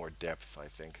little bit more depth, I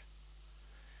think.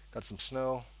 Got some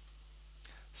snow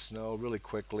really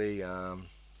quickly.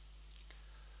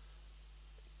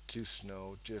 Do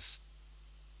snow, just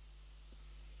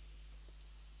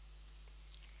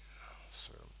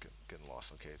sort of getting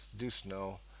lost. Okay, it's do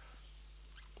snow.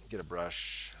 Get a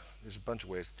brush. There's a bunch of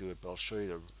ways to do it, but I'll show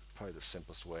you probably the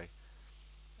simplest way.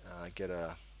 Get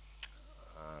a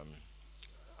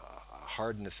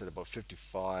hardness at about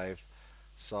 55,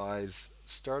 size.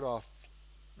 Start off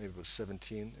maybe about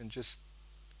 17, and just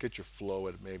get your flow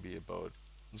at maybe about,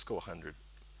 let's go 100,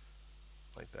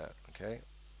 like that. Okay,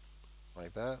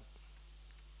 like that,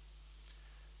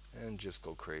 and just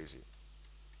go crazy.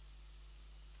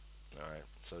 All right,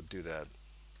 so do that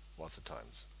lots of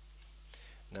times.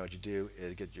 Now what you do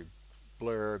is get your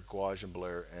blur, Gaussian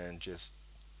blur, and just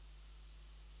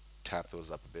tap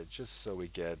those up a bit, just so we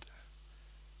get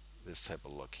this type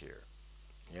of look here.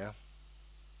 Yeah.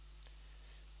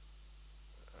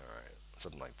 All right,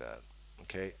 something like that.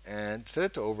 Okay, and set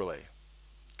it to overlay.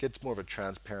 Gets more of a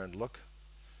transparent look.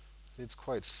 It's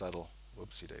quite subtle.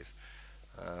 Whoopsie days.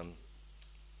 Um,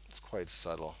 it's quite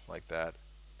subtle like that,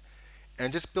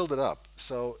 and just build it up.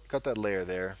 So got that layer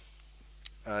there.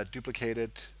 Duplicate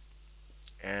it,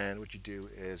 and what you do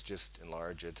is just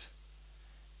enlarge it,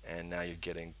 and now you're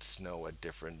getting snow at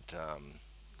different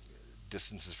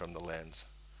distances from the lens.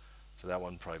 So that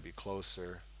one probably be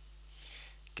closer.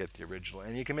 Get the original,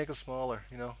 and you can make it smaller.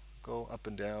 Go up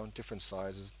and down, different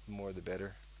sizes, the more the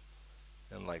better.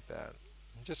 And like that.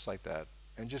 Just like that.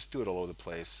 And just do it all over the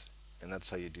place. And that's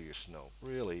how you do your snow.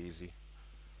 Really easy.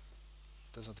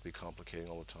 Doesn't have to be complicating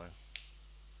all the time.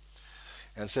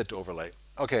 And set to overlay.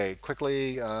 Okay,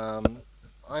 quickly.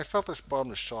 I felt this bottom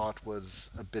of the shot was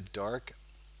a bit dark,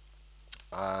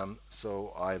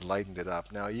 so I lightened it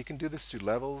up. Now you can do this through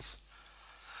levels,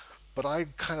 but I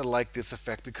kind of like this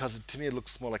effect because to me it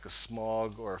looks more like a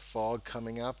smog or a fog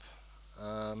coming up.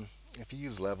 If you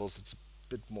use levels, it's a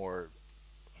bit more,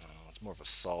 it's more of a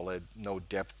solid, no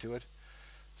depth to it.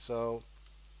 So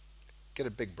get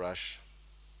a big brush,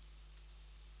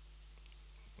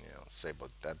 say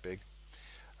about that big.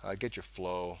 Get your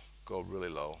flow, go really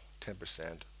low, 10%.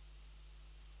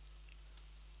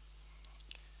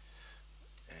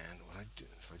 And what I do,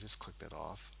 if I just click that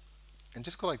off, and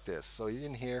just go like this. So you're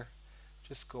in here,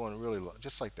 just going really low,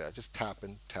 just like that. Just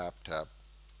tapping, tap, tap,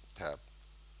 tap,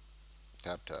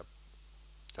 tap, tap,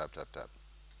 tap, tap, tap,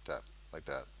 tap, like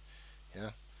that.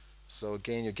 Yeah. So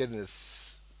again, you're getting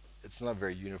this. It's not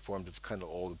very uniform. It's kind of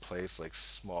all over the place, like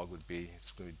smog would be.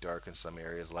 It's going to be dark in some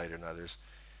areas, lighter in others.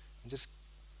 And just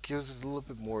gives it a little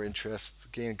bit more interest.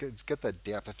 Again, it's get that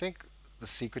depth. I think the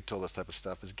secret to all this type of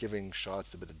stuff is giving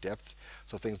shots a bit of depth,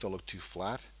 so things don't look too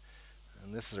flat.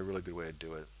 And this is a really good way to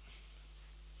do it.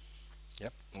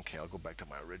 Yep. Okay, I'll go back to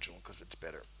my original because it's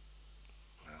better.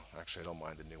 Well, actually, I don't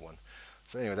mind the new one.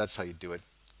 So anyway, that's how you do it.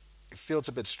 It feels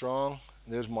a bit strong.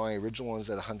 There's my original ones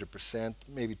at 100%,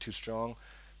 maybe too strong.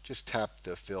 Just tap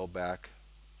the fill back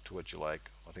to what you like.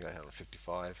 I think I had on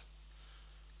 55,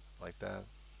 like that.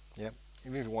 Yep.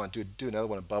 Even if you want to do another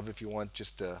one above if you want,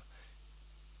 just to,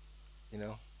 you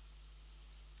know,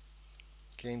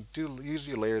 okay, use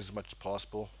your layers as much as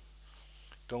possible.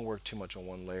 Don't work too much on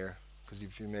one layer because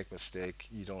if you make a mistake,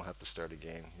 you don't have to start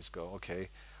again. You just go, okay,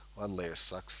 well, that layer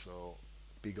sucks, so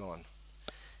be gone.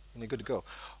 And you're good to go.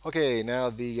 Okay,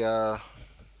 now the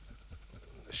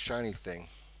shiny thing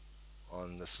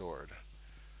on the sword,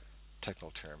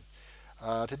 technical term.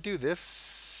 To do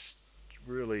this,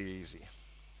 really easy.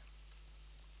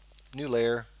 New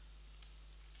layer.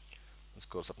 Let's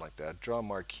go something like that. Draw a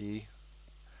marquee.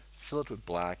 Fill it with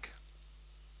black.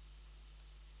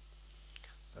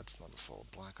 That's not a solid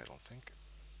black, I don't think.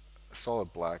 A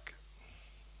solid black.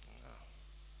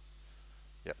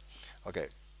 Yep. Okay.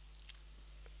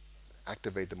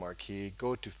 Activate the marquee.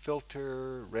 Go to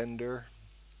Filter, Render,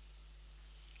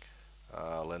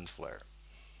 Lens Flare.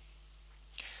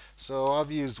 So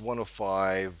I've used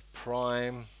 105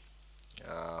 prime,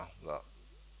 the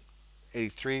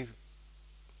 83,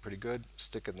 pretty good.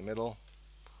 Stick in the middle.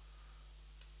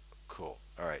 Cool.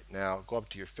 All right, now go up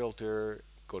to your filter,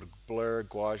 go to blur,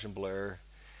 Gaussian blur,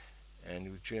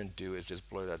 and what you're gonna do is just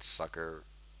blur that sucker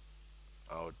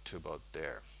out to about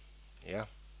there. Yeah.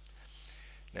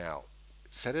 Now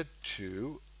set it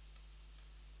to.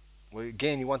 Well,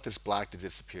 again, you want this black to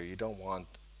disappear. You don't want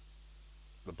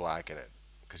the black in it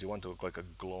because you want it to look like a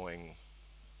glowing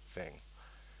thing.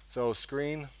 So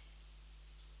screen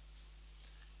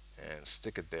and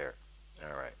stick it there.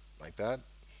 All right, like that.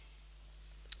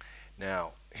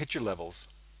 Now hit your levels.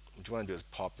 What you want to do is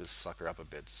pop this sucker up a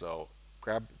bit. So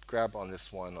grab on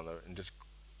this one and just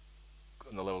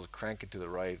on the levels, crank it to the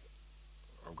right,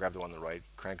 or grab the one on the right,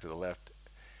 crank to the left.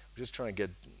 We're just trying to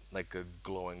get like a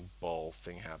glowing ball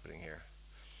thing happening here.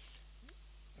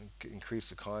 Increase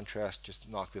the contrast. Just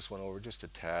knock this one over just a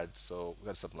tad. So we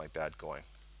got something like that going.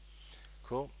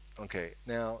 Cool. Okay.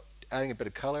 Now adding a bit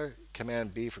of color.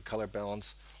 Command B for color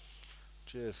balance.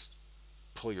 Just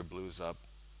pull your blues up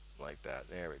like that.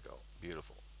 There we go.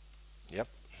 Beautiful. Yep.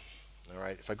 All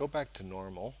right. If I go back to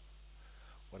normal,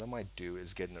 what I might do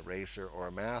is get an eraser or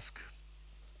a mask.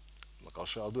 Look,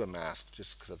 I'll do a mask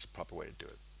just because that's a proper way to do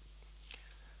it.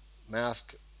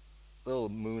 Mask, little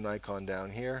moon icon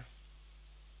down here,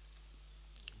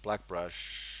 black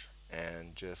brush,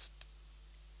 and just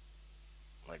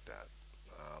like that.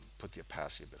 Put the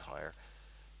opacity a bit higher.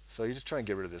 So you're just trying to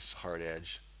get rid of this hard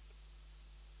edge.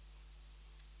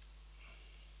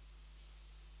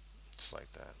 Just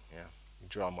like that, yeah. You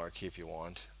draw a marquee if you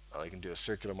want. You can do a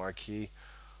circular marquee.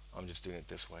 I'm just doing it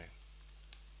this way.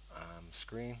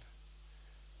 Screen,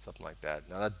 something like that.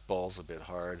 Now that ball's a bit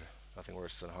hard. Nothing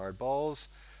worse than hard balls.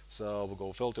 So we'll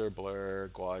go filter, blur,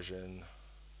 Gaussian,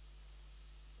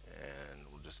 and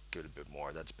we'll just give it a bit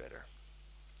more. That's better.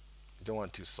 You don't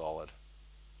want it too solid.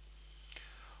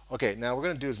 Okay, now what we're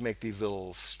going to do is make these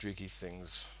little streaky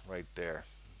things right there.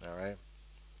 All right.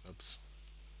 Oops,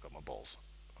 got my balls.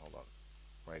 Hold on.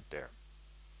 Right there.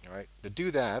 All right. To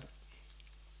do that,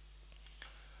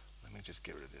 let me just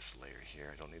get rid of this layer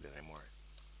here. I don't need that anymore.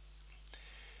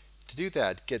 To do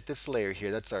that, get this layer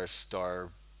here, that's our star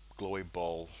glowy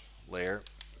ball layer,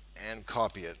 and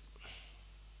copy it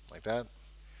like that.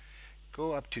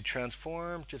 Go up to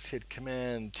transform, just hit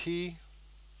Command T,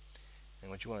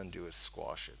 and what you want to do is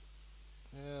squash it.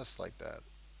 Just like that.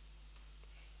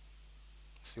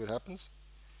 See what happens?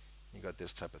 You got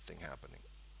this type of thing happening.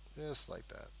 Just like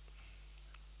that.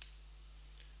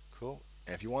 Cool.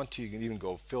 And if you want to, you can even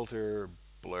go filter,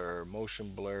 blur,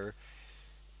 motion blur,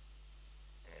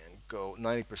 and go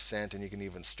 90%, and you can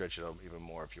even stretch it out even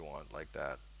more if you want, like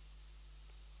that.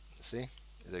 See?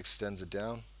 It extends it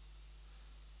down.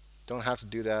 Don't have to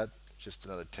do that, just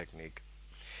another technique.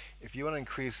 If you want to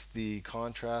increase the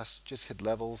contrast, just hit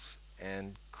levels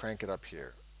and crank it up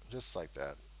here, just like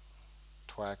that.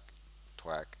 Twack,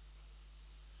 twack,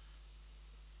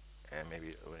 and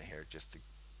maybe over here just to.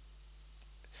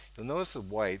 You'll notice that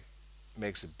white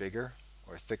makes it bigger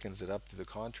or thickens it up to the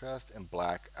contrast, and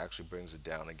black actually brings it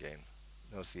down again.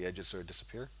 Notice the edges sort of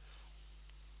disappear.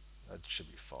 That should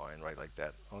be fine, right, like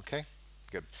that. Okay,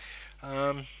 good.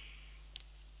 Um,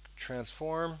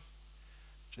 Transform,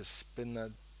 just spin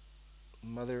that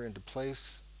mother into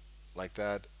place like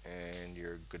that, and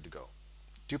you're good to go.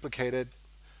 Duplicate it,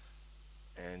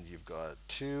 and you've got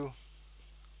two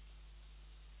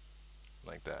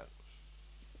like that.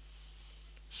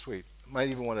 Sweet. Might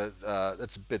even want to,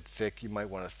 that's a bit thick, you might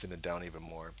want to thin it down even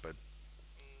more, but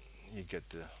you get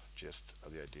the gist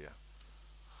of the idea.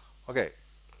 Okay,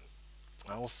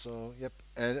 also, yep,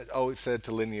 and oh, it said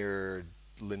to linear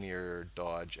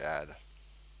dodge add.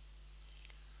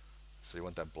 So you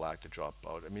want that black to drop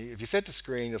out. I mean, if you set to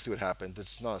screen, you'll see what happens.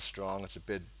 It's not as strong. It's a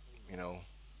bit, you know,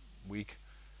 weak.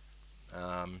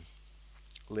 Um,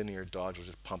 Linear dodge will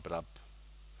just pump it up,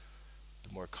 a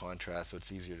bit more contrast, so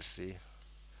it's easier to see.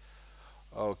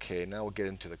 Okay, now we'll get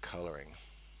into the coloring.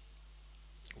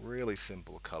 Really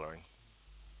simple coloring.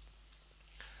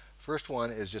 First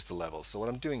one is just the levels. So what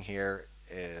I'm doing here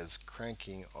is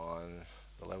cranking on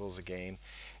the levels again,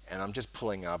 and I'm just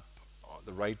pulling up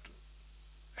the right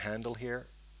handle here.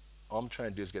 All I'm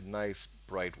trying to do is get nice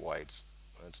bright whites.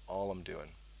 That's all I'm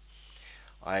doing.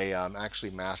 I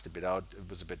actually masked a bit out. It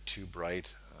was a bit too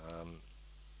bright.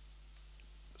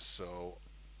 So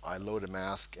I load a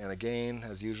mask, and again,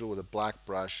 as usual with a black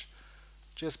brush,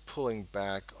 just pulling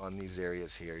back on these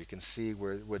areas here. You can see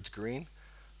where it's green.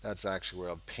 That's actually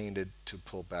where I've painted to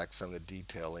pull back some of the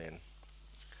detail in.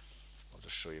 I'll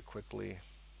just show you quickly.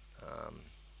 Um,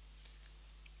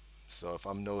 so if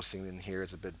I'm noticing in here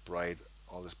it's a bit bright,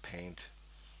 I'll just paint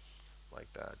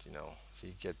like that, you know, so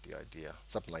you get the idea.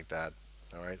 Something like that.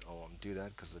 All right, I'll undo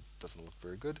that because it doesn't look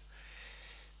very good.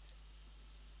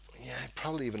 Yeah,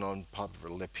 probably even on top of her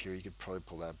lip here, you could probably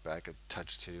pull that back a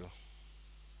touch too.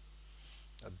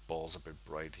 That ball's a bit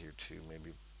bright here too.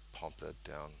 Maybe pump that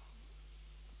down.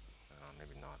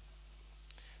 Maybe not.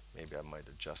 Maybe I might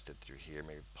adjust it through here.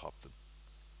 Maybe pop the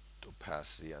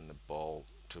opacity on the ball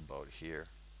to about here.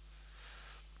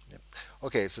 Yep.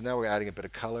 Okay, so now we're adding a bit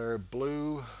of color.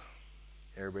 Blue.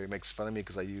 Everybody makes fun of me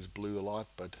because I use blue a lot,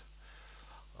 but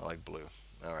I like blue.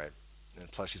 All right.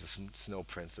 And plus she's a snow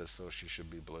princess, so she should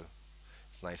be blue.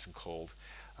 It's nice and cold.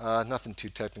 Nothing too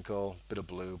technical. Bit of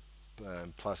blue,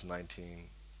 plus 19.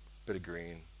 Bit of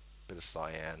green. Bit of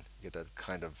cyan. You get that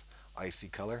kind of icy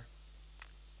color.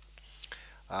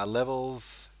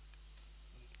 Levels.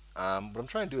 What I'm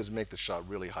trying to do is make the shot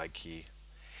really high key.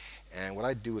 And what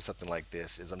I do with something like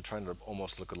this is I'm trying to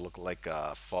almost look like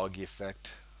a foggy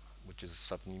effect, which is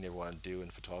something you never want to do in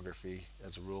photography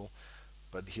as a rule.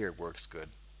 But here it works good.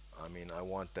 I mean, I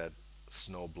want that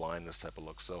snow blindness type of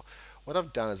look. So what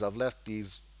I've done is I've left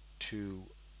these two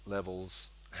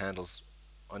levels, handles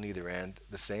on either end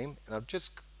the same, and I've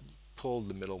just pulled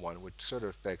the middle one, which sort of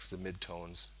affects the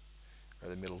mid-tones, or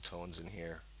the middle tones in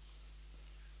here.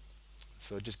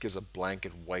 So it just gives a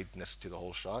blanket whiteness to the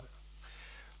whole shot.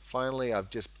 Finally, I've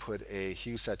just put a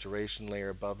hue saturation layer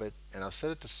above it, and I've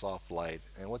set it to soft light.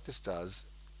 And what this does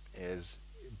is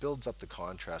it builds up the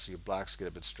contrast, so your blacks get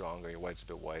a bit stronger, your whites a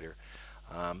bit whiter.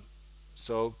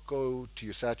 So go to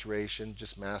your saturation,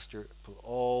 just master, put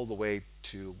all the way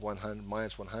to 100,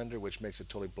 minus 100, which makes it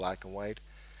totally black and white.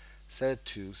 Set it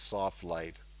to soft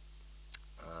light.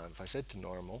 If I set it to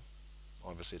normal,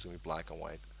 obviously it's going to be black and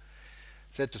white.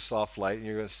 Set to soft light, and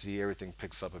you're going to see everything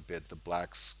picks up a bit. The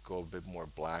blacks go a bit more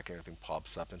black, and everything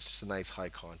pops up, and it's just a nice high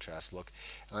contrast look.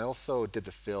 And I also did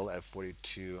the fill at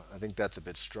 42. I think that's a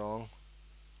bit strong.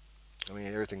 I mean,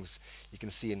 everything's, you can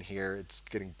see in here, it's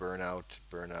getting burnout,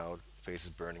 face is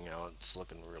burning out. It's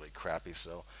looking really crappy.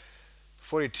 So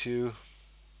 42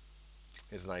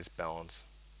 is a nice balance.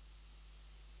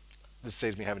 This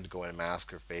saves me having to go in and mask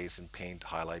her face and paint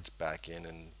highlights back in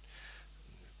and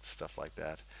stuff like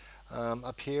that.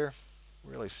 Up here,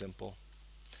 really simple.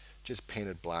 Just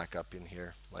painted black up in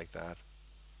here like that.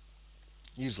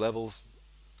 Use levels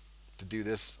to do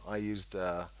this. I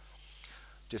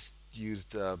just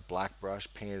used black brush,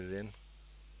 painted it in.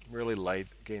 Really light,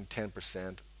 again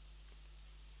 10%,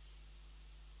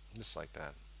 just like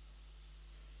that.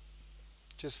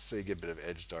 Just so you get a bit of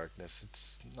edge darkness.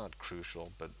 It's not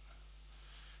crucial, but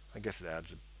I guess it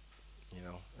adds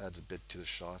adds a bit to the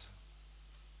shot.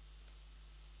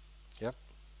 Yep.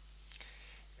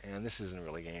 And this isn't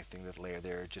really anything, that layer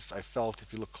there. Just I felt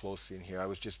if you look closely in here, I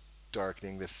was just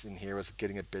darkening this in here. I was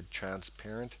getting a bit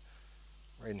transparent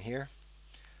right in here.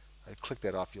 I click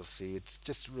that off, you'll see it's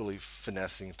just really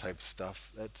finessing type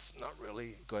stuff. That's not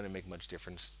really going to make much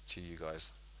difference to you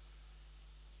guys,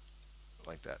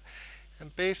 like that.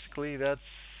 And basically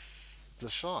that's the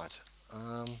shot.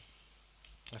 I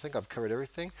think I've covered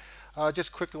everything.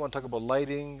 Just quickly want to talk about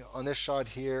lighting. On this shot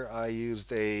here, I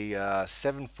used a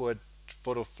 7-foot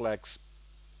PhotoFlex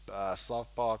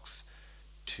softbox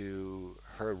to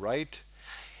her right,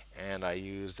 and I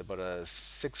used about a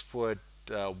 6-foot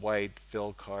white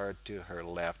fill card to her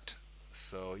left.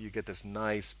 So you get this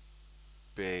nice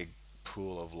big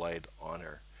pool of light on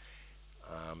her.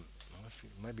 I don't know if you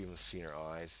might be even seeing her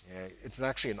eyes. Yeah, it's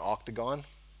actually an octagon.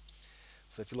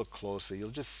 So if you look closely, you'll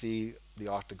just see the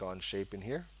octagon shape in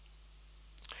here.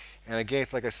 And again,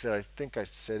 it's like I said, I think I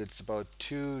said it's about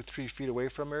 2-3 feet away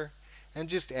from her, and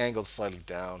just angled slightly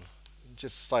down,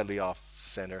 just slightly off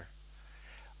center.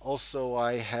 Also,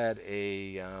 I had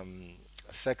a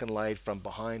second light from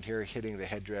behind here hitting the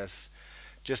headdress,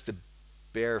 just a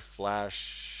bare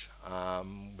flash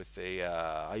with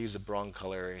I use a bronze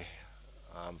color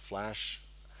flash,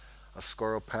 a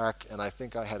Scoro pack, and I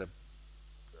think I had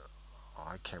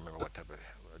I can't remember what type of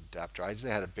adapter. I just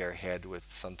had a bare head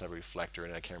with some type of reflector,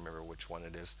 and I can't remember which one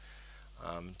it is.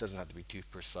 It doesn't have to be too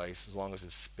precise as long as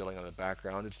it's spilling on the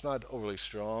background. It's not overly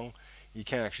strong. You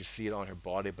can't actually see it on her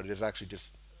body, but it is actually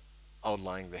just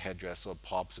outlining the headdress so it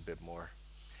pops a bit more.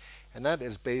 And that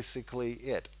is basically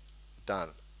it. Done.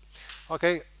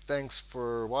 Okay, thanks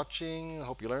for watching.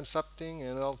 Hope you learned something,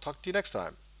 and I'll talk to you next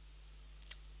time.